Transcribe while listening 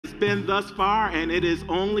It's been thus far, and it is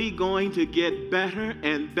only going to get better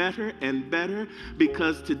and better and better,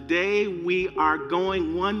 because today we are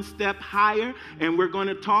going one step higher, and we're going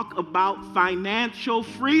to talk about financial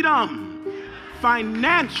freedom.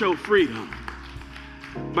 Financial freedom.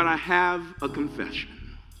 But I have a confession.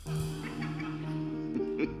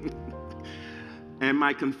 And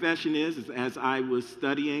my confession is as I was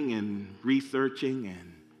studying and researching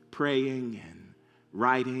and praying and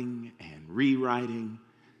writing and rewriting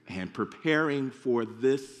and preparing for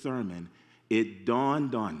this sermon, it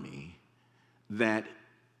dawned on me that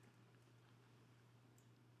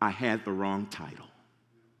I had the wrong title.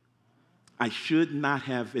 I should not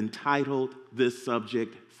have entitled this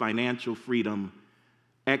subject, Financial Freedom,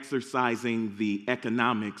 Exercising the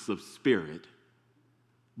Economics of Spirit,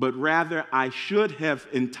 but rather I should have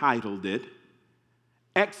entitled it,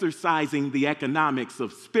 Exercising the Economics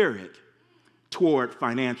of Spirit Toward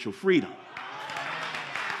Financial Freedom.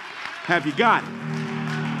 Have you got it?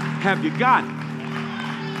 Have you got it?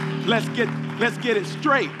 Let's get it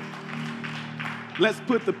straight. Let's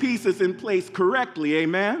put the pieces in place correctly,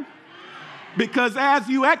 amen? Because as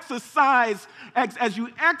you exercise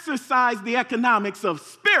the economics of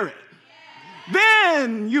spirit,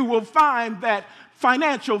 then you will find that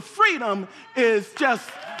financial freedom is just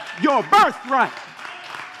your birthright.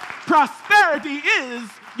 Prosperity is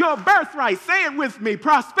your birthright. Say it with me.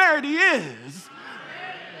 Prosperity is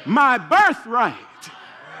my birthright.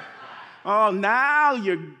 Oh, now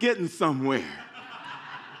you're getting somewhere.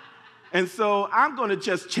 And so I'm going to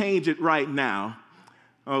just change it right now,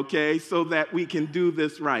 okay, so that we can do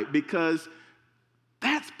this right, because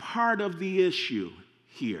that's part of the issue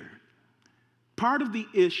here. Part of the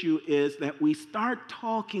issue is that we start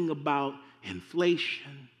talking about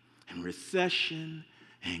inflation and recession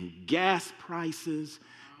and gas prices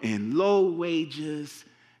and low wages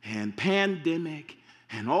and pandemic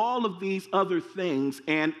and all of these other things.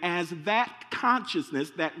 And as that consciousness,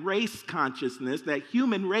 that race consciousness, that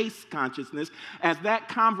human race consciousness, as that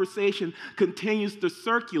conversation continues to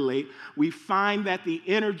circulate, we find that the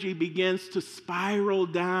energy begins to spiral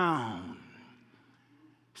down.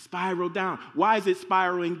 Spiral down. Why is it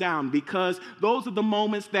spiraling down? Because those are the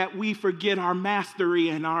moments that we forget our mastery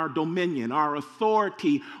and our dominion, our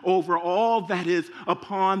authority over all that is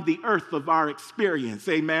upon the earth of our experience.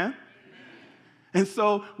 Amen? And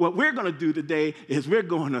so what we're going to do today is we're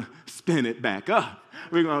going to spin it back up.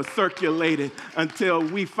 We're going to circulate it until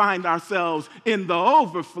we find ourselves in the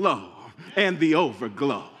overflow and the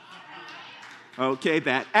overglow. Okay,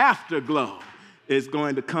 that afterglow is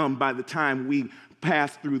going to come by the time we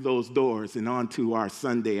pass through those doors and onto our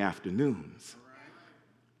Sunday afternoons.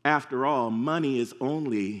 After all, money is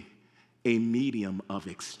only a medium of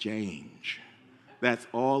exchange. That's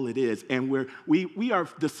all it is. And we are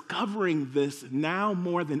discovering this now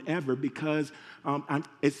more than ever, because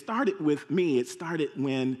it started with me. It started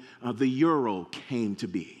when the euro came to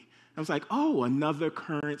be. I was like, oh, another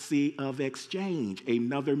currency of exchange,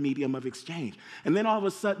 another medium of exchange. And then all of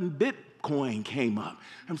a sudden, Bitcoin came up.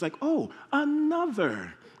 I was like, oh,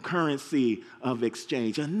 another currency of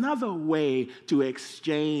exchange, another way to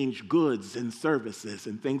exchange goods and services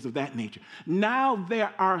and things of that nature. Now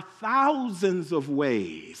there are thousands of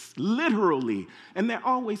ways, literally, and there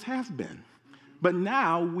always have been. But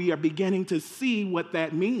now we are beginning to see what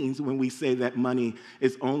that means when we say that money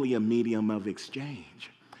is only a medium of exchange.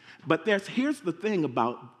 But here's the thing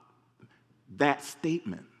about that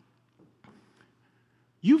statement.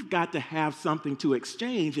 You've got to have something to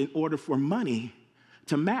exchange in order for money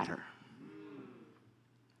to matter.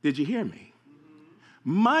 Did you hear me?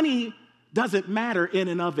 Money doesn't matter in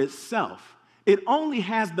and of itself. It only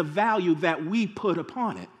has the value that we put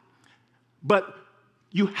upon it. But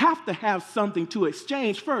you have to have something to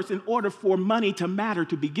exchange first in order for money to matter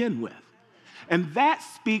to begin with. And that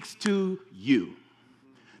speaks to you.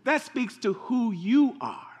 That speaks to who you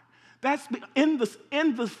are. That's in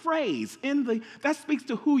the phrase, that speaks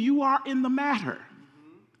to who you are in the matter.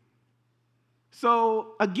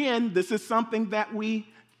 So again, this is something that we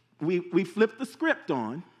flip the script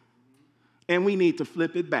on, and we need to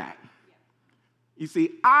flip it back. You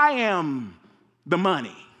see, I am the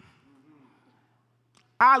money.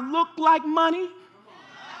 I look like money.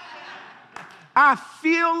 I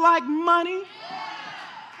feel like money.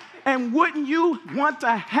 And wouldn't you want to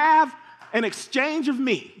have an exchange of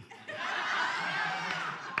me?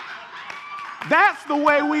 That's the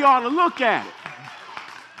way we ought to look at it.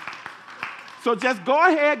 So just go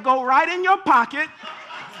ahead, go right in your pocket.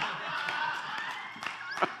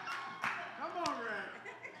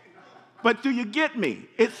 But do you get me?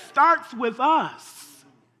 It starts with us.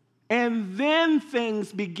 And then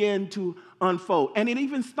things begin to unfold. And it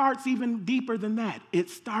even starts even deeper than that. It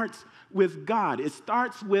starts with God. It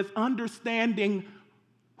starts with understanding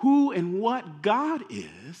who and what God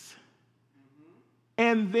is,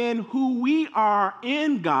 and then who we are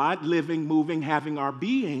in God, living, moving, having our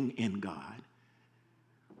being in God,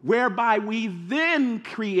 whereby we then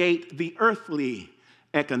create the earthly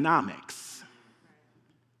economics.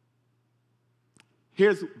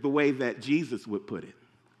 Here's the way that Jesus would put it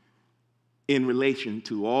in relation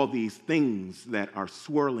to all these things that are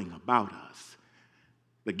swirling about us,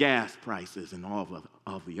 the gas prices and all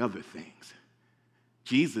of the other things.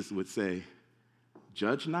 Jesus would say,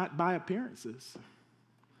 judge not by appearances,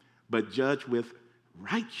 but judge with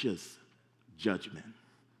righteous judgment.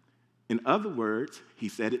 In other words, he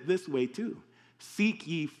said it this way too. Seek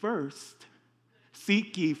ye first,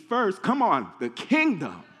 come on, the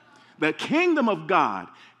kingdom of God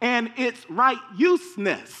and its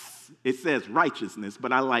righteousness. It says righteousness,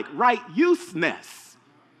 but I like righteousness.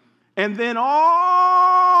 And then all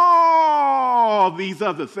these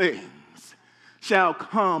other things shall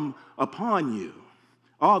come upon you.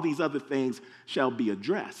 All these other things shall be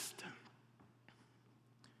addressed.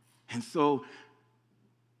 And so,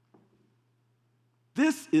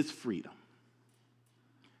 this is freedom.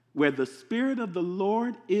 Where the Spirit of the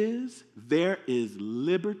Lord is, there is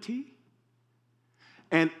liberty.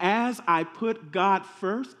 And as I put God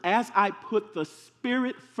first, as I put the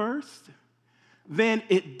Spirit first, then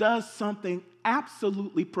it does something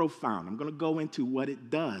absolutely profound. I'm going to go into what it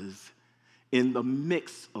does in the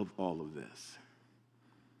mix of all of this.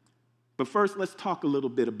 But first, let's talk a little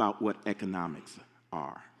bit about what economics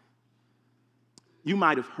are. You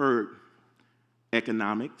might have heard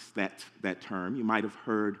economics, that term. You might have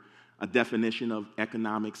heard a definition of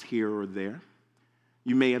economics here or there.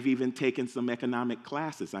 You may have even taken some economic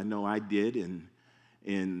classes. I know I did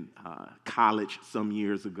in college some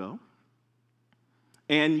years ago.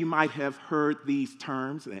 And you might have heard these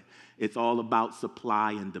terms, that it's all about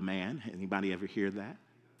supply and demand. Anybody ever hear that?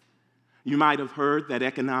 You might have heard that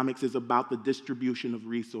economics is about the distribution of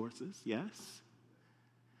resources, yes?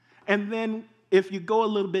 And then if you go a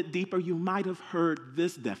little bit deeper, you might have heard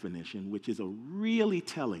this definition, which is a really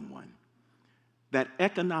telling one, that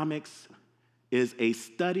economics is a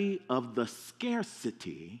study of the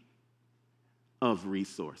scarcity of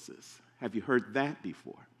resources. Have you heard that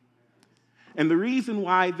before? And the reason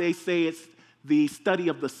why they say it's the study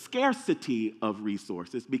of the scarcity of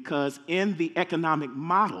resources, because in the economic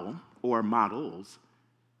model or models,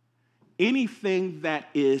 anything that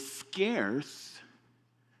is scarce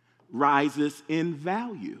rises in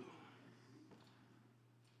value.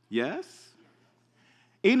 Yes?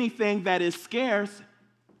 Anything that is scarce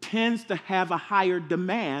tends to have a higher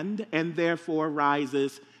demand and therefore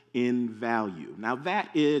rises in value. Now that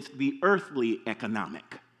is the earthly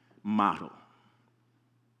economic model.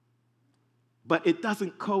 But it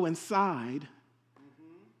doesn't coincide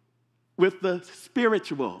with the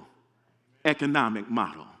spiritual economic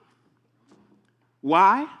model.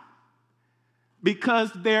 Why?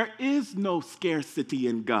 Because there is no scarcity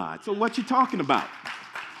in God. So what you talking about?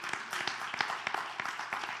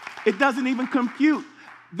 It doesn't even compute.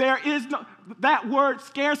 There is no, that word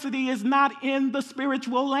scarcity is not in the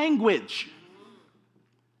spiritual language.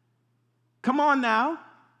 Come on now.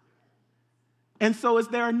 And so is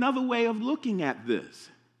there another way of looking at this?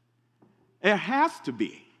 There has to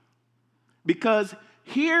be. Because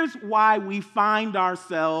here's why we find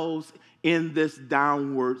ourselves in this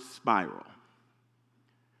downward spiral.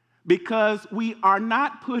 Because we are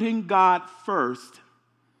not putting God first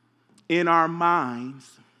in our minds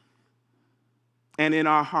and in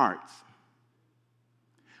our hearts.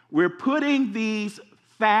 We're putting these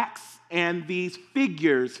facts and these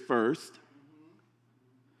figures first.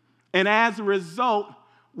 And as a result,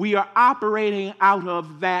 we are operating out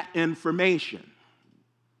of that information.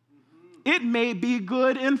 It may be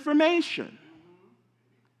good information.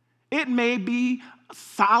 It may be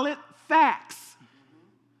solid facts.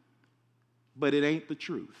 But it ain't the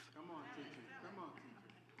truth.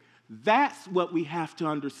 That's what we have to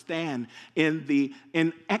understand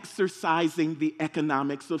in exercising the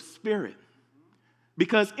economics of spirit.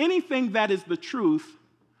 Because anything that is the truth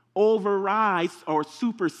overrides or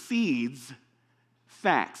supersedes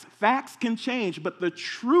facts. Facts can change, but the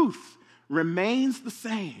truth remains the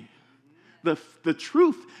same. The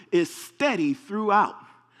truth is steady throughout.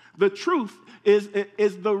 The truth is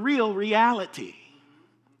the real reality,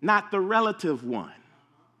 not the relative one.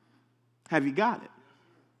 Have you got it?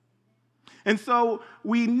 And so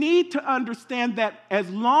we need to understand that as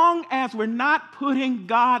long as we're not putting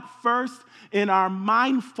God first in our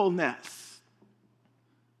mindfulness,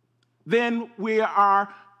 then we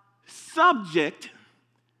are subject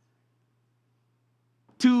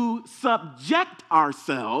to subject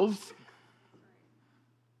ourselves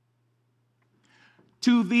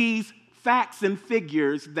to these facts and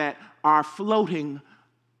figures that are floating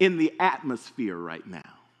in the atmosphere right now.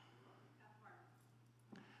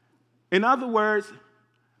 In other words,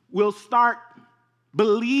 we'll start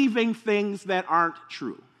believing things that aren't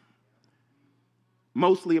true,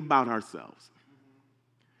 mostly about ourselves.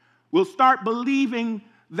 We'll start believing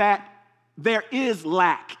that there is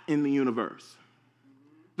lack in the universe,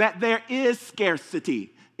 that there is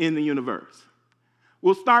scarcity in the universe.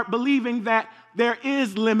 We'll start believing that there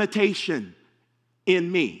is limitation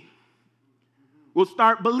in me. We'll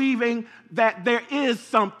start believing that there is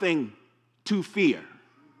something to fear.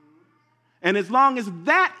 And as long as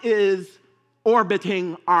that is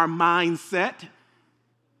orbiting our mindset,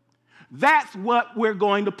 that's what we're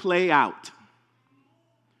going to play out.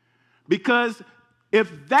 Because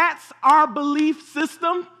if that's our belief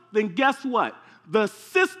system, then guess what? The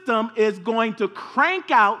system is going to crank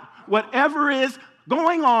out whatever is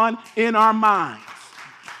going on in our minds.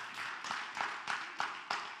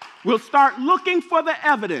 We'll start looking for the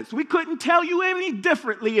evidence. We couldn't tell you any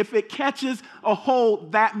differently if it catches a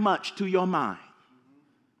hold that much to your mind.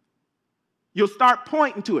 You'll start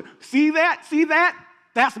pointing to it. See that? See that?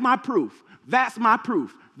 That's my proof. That's my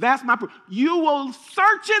proof. That's my proof. You will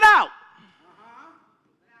search it out.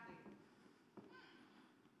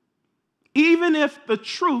 Even if the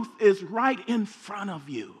truth is right in front of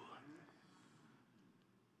you.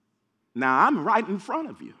 Now, I'm right in front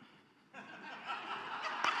of you.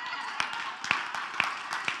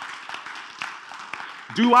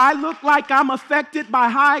 Do I look like I'm affected by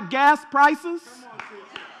high gas prices?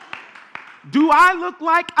 Do I look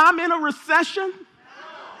like I'm in a recession?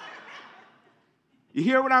 You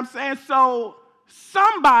hear what I'm saying? So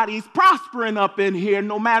somebody's prospering up in here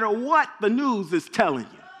no matter what the news is telling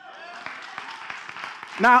you.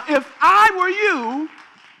 Now, if I were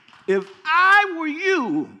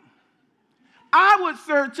you, I would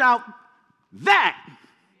search out that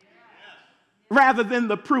rather than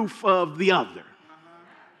the proof of the other.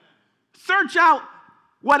 Search out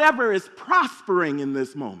whatever is prospering in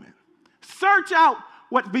this moment. Search out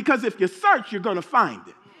because if you search, you're going to find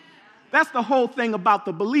it. That's the whole thing about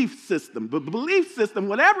the belief system. The belief system,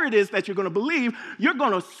 whatever it is that you're going to believe, you're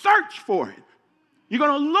going to search for it. You're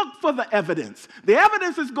going to look for the evidence. The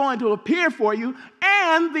evidence is going to appear for you,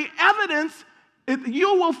 and the evidence,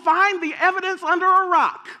 you will find the evidence under a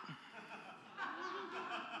rock.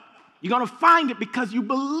 You're going to find it because you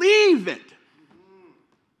believe it.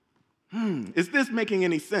 Is this making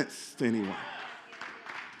any sense to anyone?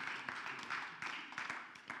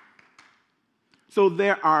 So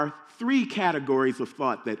there are 3 categories of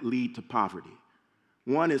thought that lead to poverty.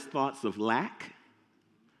 One is thoughts of lack.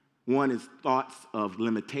 One is thoughts of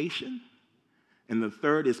limitation. And the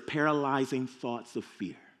third is paralyzing thoughts of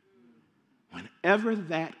fear. Whenever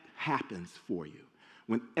that happens for you,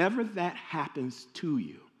 whenever that happens to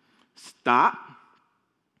you, stop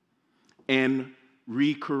and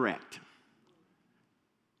recorrect.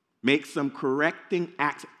 Make some correcting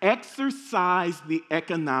acts. Exercise the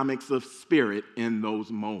economics of spirit in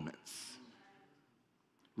those moments.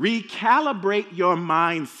 Recalibrate your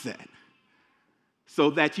mindset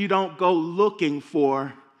so that you don't go looking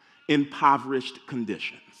for impoverished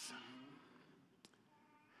conditions.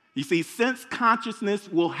 You see, sense consciousness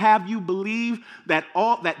will have you believe that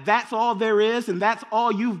that's all there is, and that's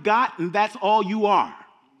all you've got, and that's all you are.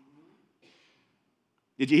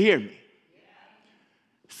 Did you hear me?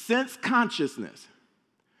 Sense consciousness,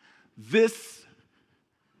 this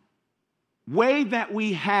way that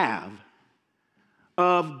we have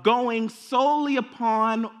of going solely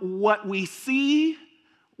upon what we see,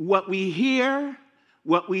 what we hear,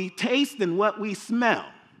 what we taste, and what we smell,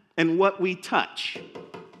 and what we touch.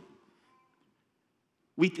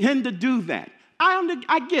 We tend to do that.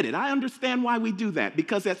 I get it. I understand why we do that,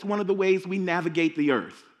 because that's one of the ways we navigate the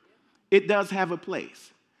earth. It does have a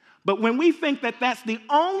place. But when we think that that's the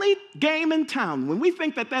only game in town, when we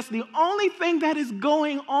think that that's the only thing that is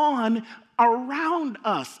going on around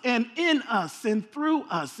us and in us and through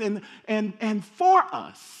us and for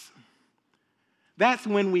us, that's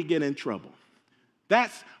when we get in trouble.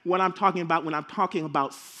 That's what I'm talking about when I'm talking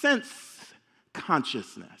about sense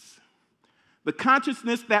consciousness. The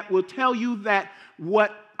consciousness that will tell you that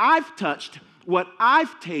what I've touched, what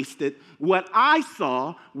I've tasted, what I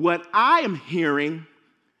saw, what I am hearing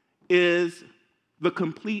is the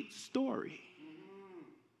complete story.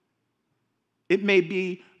 It may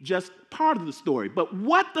be just part of the story, but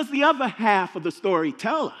what does the other half of the story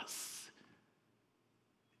tell us?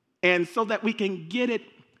 And so that we can get it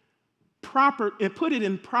and put it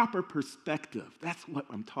in proper perspective. That's what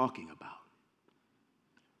I'm talking about.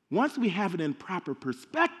 Once we have it in proper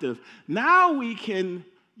perspective, now we can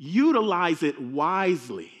utilize it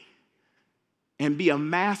wisely and be a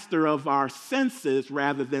master of our senses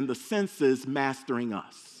rather than the senses mastering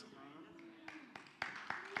us.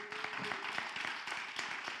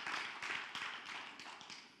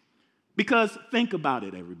 Because think about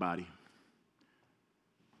it, everybody.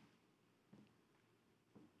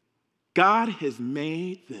 God has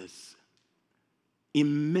made this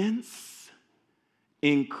immense,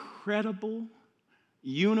 incredible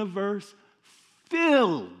universe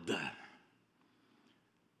filled,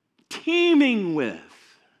 teeming with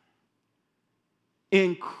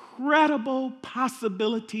incredible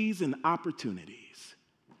possibilities and opportunities,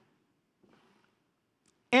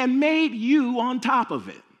 and made you on top of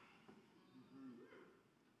it.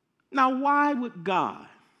 Now, why would God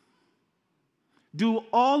do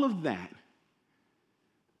all of that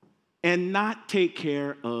and not take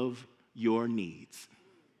care of your needs?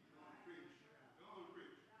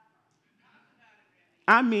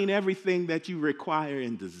 I mean everything that you require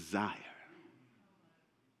and desire.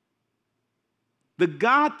 The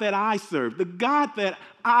God that I serve, the God that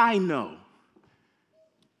I know,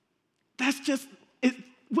 it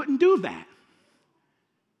wouldn't do that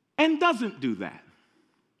and doesn't do that.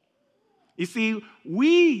 You see,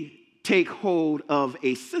 we take hold of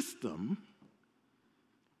a system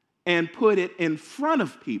and put it in front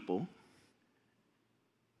of people,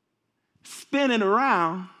 spin it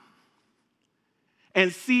around,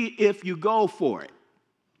 and see if you go for it,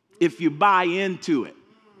 if you buy into it.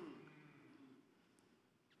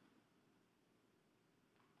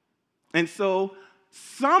 And so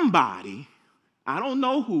somebody, I don't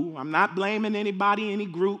know who, I'm not blaming anybody, any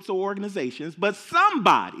groups or organizations, but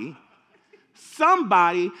somebody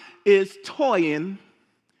is toying,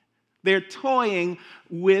 they're toying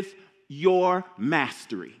with your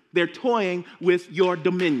mastery. They're toying with your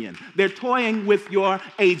dominion. They're toying with your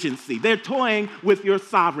agency. They're toying with your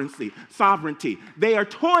sovereignty. They are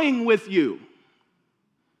toying with you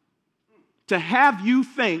to have you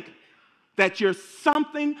think that you're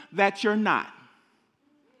something that you're not.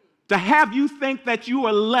 To have you think that you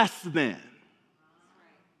are less than.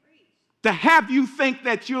 To have you think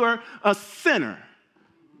that you're a sinner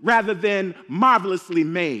rather than marvelously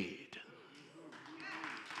made.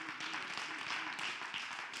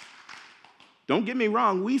 Don't get me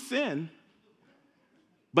wrong, we sin,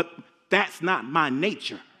 but that's not my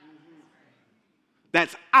nature.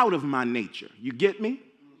 That's out of my nature. You get me?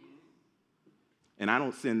 And I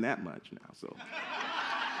don't sin that much now, so.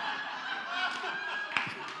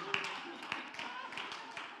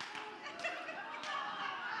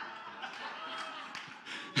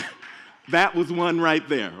 That was one right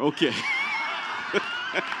there. Okay.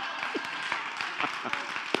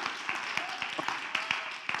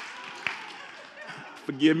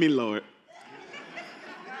 Forgive me, Lord.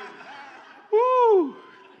 Woo.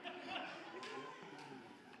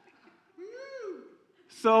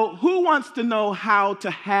 So who wants to know how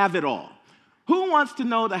to have it all? Who wants to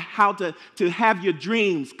know how to have your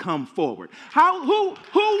dreams come forward? Who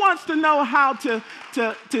wants to know how to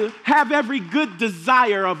have every good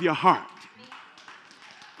desire of your heart?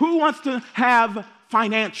 Who wants to have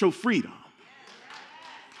financial freedom?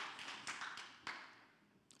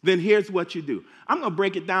 Then here's what you do. I'm going to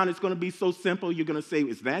break it down. It's going to be so simple. You're going to say,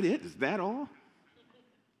 is that it? Is that all?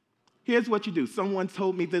 Here's what you do. Someone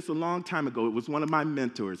told me this a long time ago. It was one of my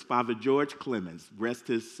mentors, Father George Clemens, rest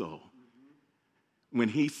his soul. When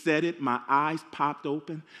he said it, my eyes popped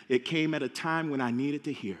open. It came at a time when I needed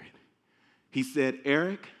to hear it. He said,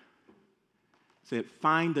 Eric,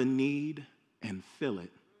 find a need and fill it.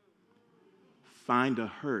 Find a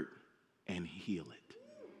hurt and heal it.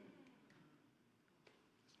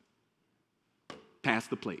 Pass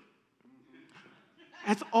the plate.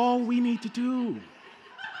 That's all we need to do.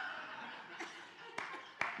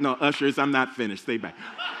 No, ushers, I'm not finished. Stay back.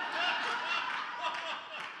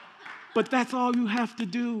 But that's all you have to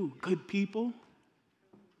do, good people.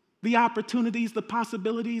 The opportunities, the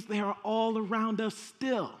possibilities, they are all around us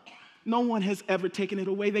still. No one has ever taken it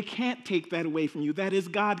away. They can't take that away from you. That is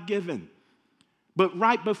God-given. But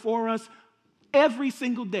right before us, every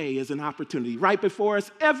single day is an opportunity. Right before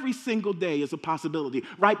us, every single day is a possibility.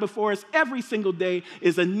 Right before us, every single day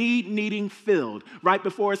is a need needing filled. Right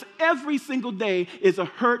before us, every single day is a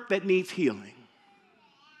hurt that needs healing.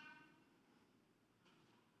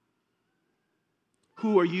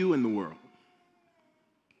 Who are you in the world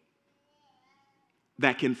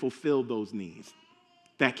that can fulfill those needs,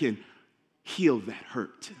 that can heal that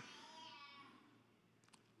hurt?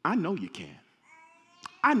 I know you can.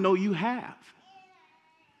 I know you have.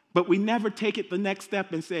 But we never take it the next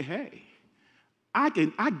step and say, hey, I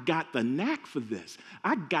got the knack for this.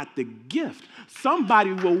 I got the gift.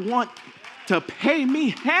 Somebody will want to pay me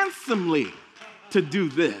handsomely to do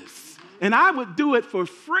this. And I would do it for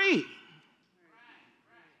free.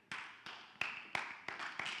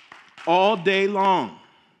 All day long.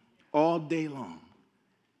 All day long.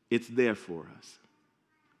 It's there for us.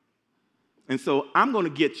 And so I'm going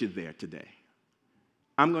to get you there today.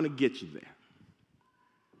 I'm going to get you there.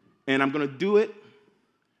 And I'm going to do it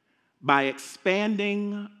by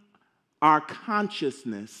expanding our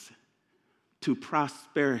consciousness to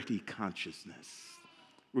prosperity consciousness.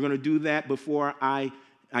 We're going to do that before I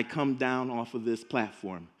come down off of this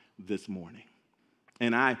platform this morning.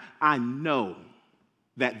 And I know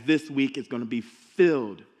that this week is going to be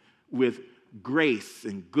filled with grace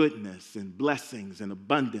and goodness and blessings and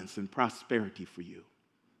abundance and prosperity for you.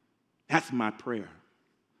 That's my prayer.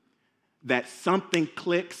 That something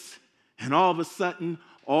clicks and all of a sudden,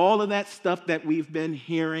 all of that stuff that we've been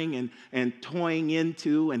hearing and toying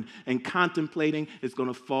into and contemplating is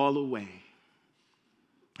going to fall away.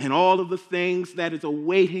 And all of the things that is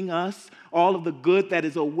awaiting us, all of the good that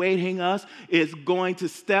is awaiting us is going to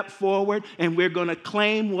step forward, and we're going to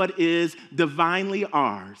claim what is divinely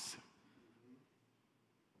ours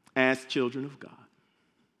as children of God.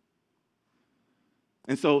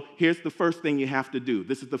 And so here's the first thing you have to do.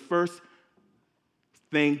 This is the first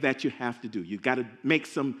thing that you have to do. You've got to make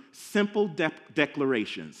some simple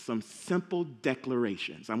declarations, some simple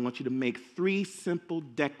declarations. I want you to make 3 simple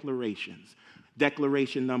declarations.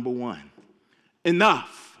 Declaration number 1,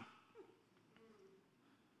 enough.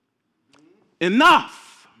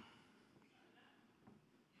 Enough.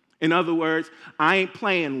 In other words, I ain't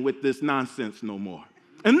playing with this nonsense no more.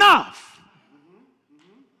 Enough.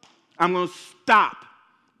 I'm going to stop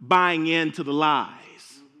buying into the lies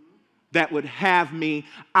that would have me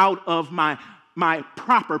out of my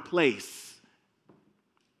proper place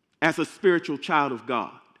as a spiritual child of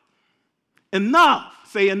God. Enough.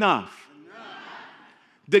 Say enough.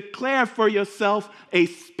 Declare for yourself a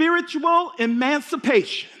spiritual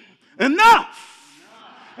emancipation. Enough.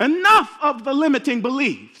 Enough of the limiting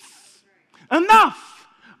beliefs. Enough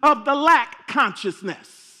of the lack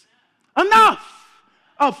consciousness. Enough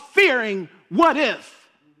of fearing what if.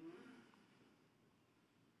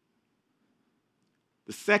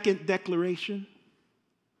 The second declaration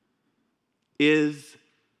is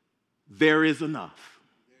there is enough.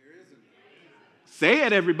 Say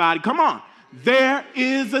it, everybody. Come on. There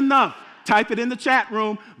is enough. Type it in the chat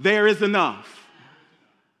room. There is enough.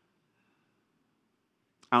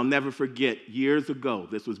 I'll never forget, years ago,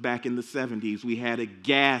 this was back in the 70s, we had a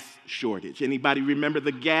gas shortage. Anybody remember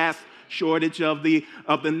the gas shortage of the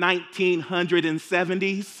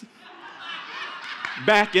 1970s?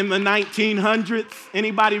 Back in the 1900s?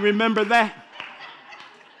 Anybody remember that?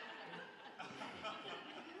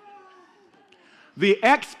 The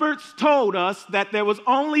experts told us that there was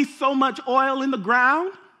only so much oil in the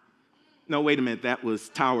ground. No, wait a minute, that was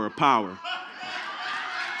Tower of Power.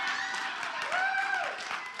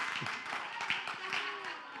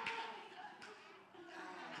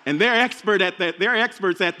 And they're experts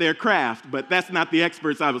at their craft, but that's not the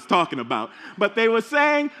experts I was talking about. But they were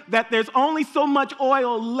saying that there's only so much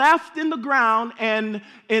oil left in the ground, and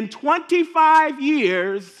in 25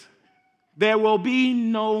 years, there will be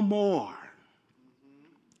no more.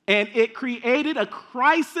 And it created a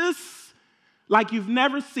crisis like you've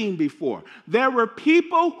never seen before. There were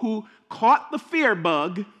people who caught the fear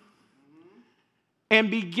bug and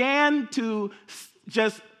began to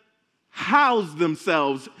just house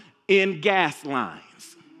themselves in gas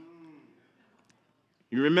lines.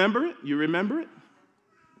 You remember it? You remember it?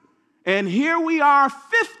 And here we are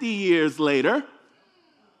 50 years later,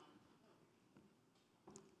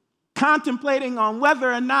 contemplating on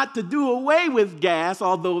whether or not to do away with gas,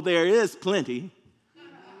 although there is plenty,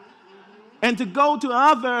 and to go to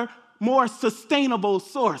other more sustainable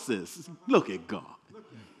sources. Look at God.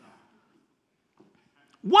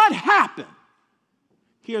 What happened?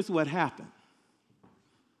 Here's what happened.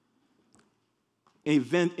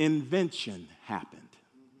 Invention happened.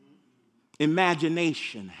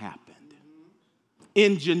 Imagination happened.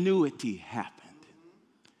 Ingenuity happened.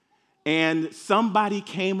 And somebody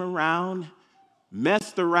came around,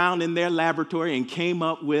 messed around in their laboratory, and came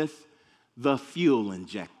up with the fuel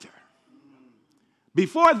injector.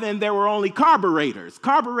 Before then, there were only carburetors.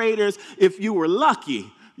 Carburetors, if you were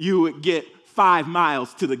lucky, you would get 5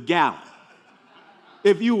 miles to the gallon.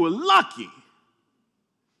 If you were lucky.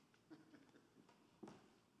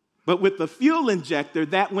 But with the fuel injector,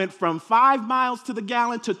 that went from 5 miles to the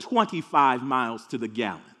gallon to 25 miles to the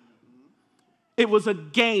gallon. It was a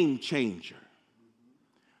game changer.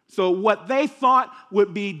 So what they thought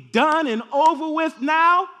would be done and over with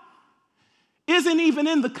now isn't even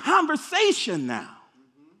in the conversation now.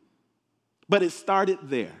 But it started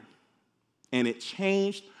there, and it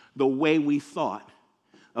changed the way we thought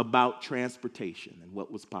about transportation and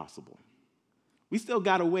what was possible. We still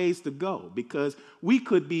got a ways to go because we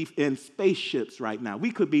could be in spaceships right now.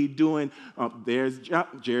 We could be doing, there's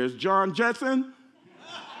John Jetson.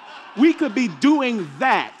 We could be doing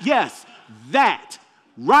that, yes, that,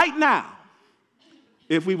 right now,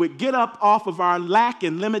 if we would get up off of our lack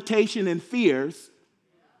and limitation and fears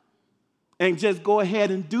and just go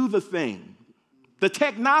ahead and do the thing. The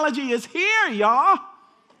technology is here, y'all.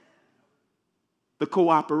 The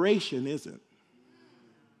cooperation isn't.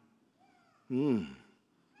 And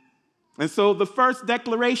so the first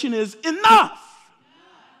declaration is enough.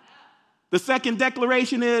 The second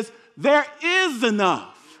declaration is there is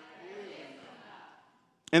enough.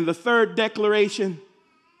 And the third declaration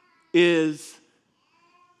is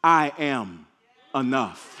I am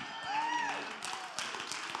enough.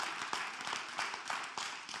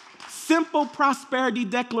 Simple prosperity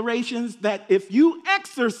declarations that if you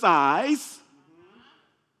exercise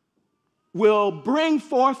will bring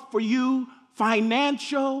forth for you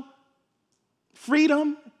financial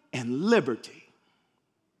freedom and liberty.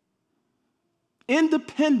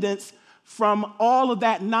 Independence from all of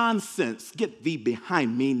that nonsense. Get thee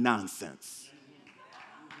behind me nonsense.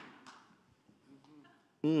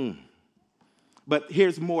 But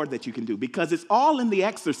here's more that you can do because it's all in the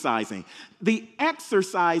exercising. The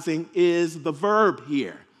exercising is the verb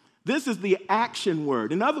here. This is the action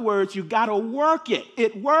word. In other words, you got to work it.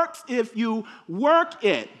 It works if you work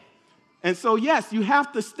it. And so, yes, you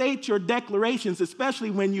have to state your declarations,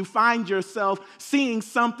 especially when you find yourself seeing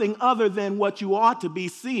something other than what you ought to be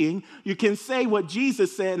seeing. You can say what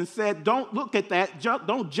Jesus said and said, don't look at that,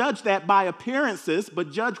 don't judge that by appearances,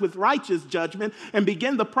 but judge with righteous judgment and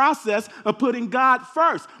begin the process of putting God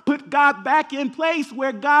first. Put God back in place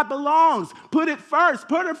where God belongs. Put it first,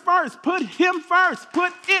 put it first, put him first,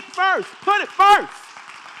 put it first, put it first.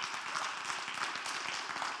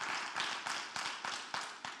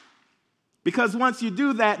 Because once you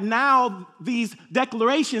do that, now these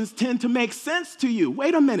declarations tend to make sense to you.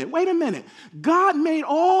 Wait a minute. God made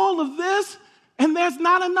all of this, and there's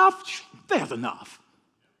not enough. There's enough.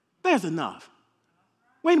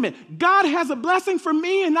 Wait a minute. God has a blessing for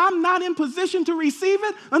me, and I'm not in position to receive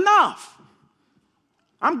it. Enough.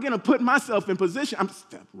 I'm going to put myself in position. I'm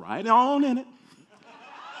step right on in it.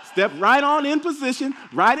 Step right on in position,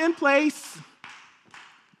 right in place.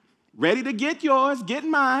 Ready to get yours, get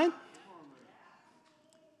mine.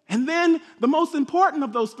 And then the most important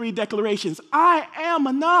of those three declarations, I am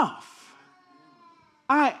enough.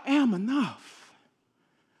 I am enough.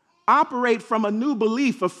 Operate from a new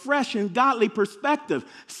belief, a fresh and godly perspective.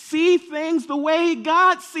 See things the way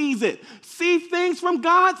God sees it. See things from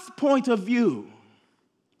God's point of view.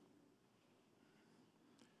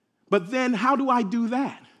 But then how do I do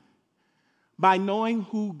that? By knowing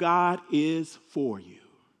who God is for you.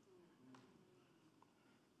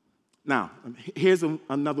 Now, here's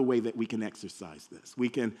another way that we can exercise this. We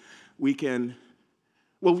can,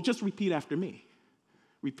 just repeat after me.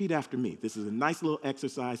 Repeat after me. This is a nice little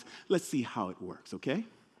exercise. Let's see how it works, okay?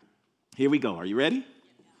 Here we go. Are you ready?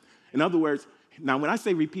 In other words, now when I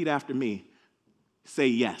say repeat after me, say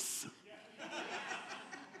yes.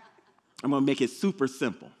 I'm going to make it super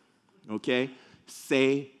simple, okay?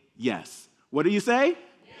 Say yes. What do you say? Yes.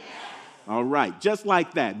 All right, just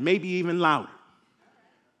like that, maybe even louder.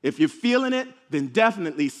 If you're feeling it, then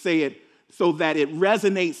definitely say it so that it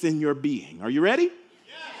resonates in your being. Are you ready? Yes.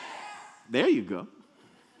 There you go.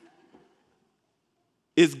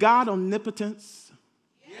 Is God omnipotence?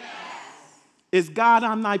 Yes. Is God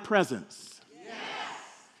omnipresence? Yes.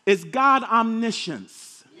 Is God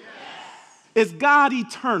omniscience? Yes. Is God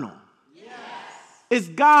eternal? Yes. Is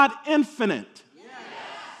God infinite? Yes.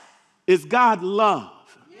 Is God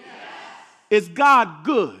love? Yes. Is God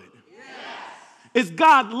good? Is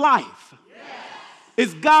God life? Yes.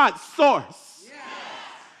 Is God source?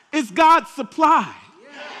 Yes. Is God supply?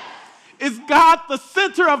 Yes. Is God the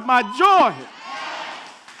center of my joy?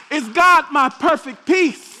 Yes. Is God my perfect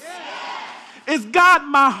peace? Yes. Is God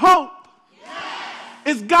my hope?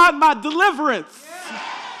 Yes. Is God my deliverance?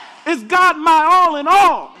 Yes. Is God my all in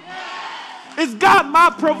all? Yes. Is God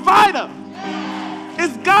my provider?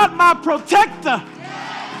 Yes. Is God my protector?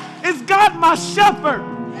 Yes. Is God my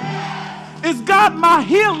shepherd? Is God my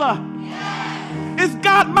healer? Yes. Is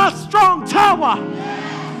God my strong tower?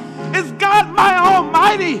 Yes. Is God my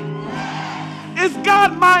Almighty? Is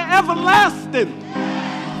God my everlasting?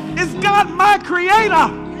 Is God my Creator?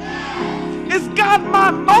 Is God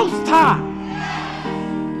my Most High?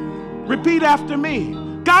 Repeat after me.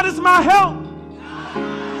 God is my help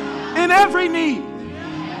in every need.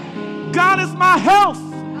 God is my health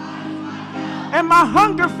and my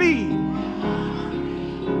hunger feed.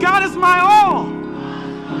 God is my all.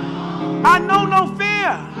 I know no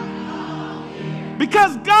fear.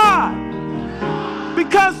 Because God,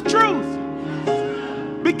 because truth,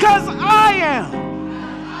 because I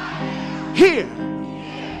am here.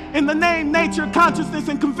 In the name, nature, consciousness,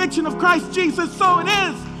 and conviction of Christ Jesus, so it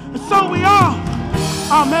is, and so we are.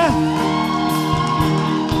 Amen.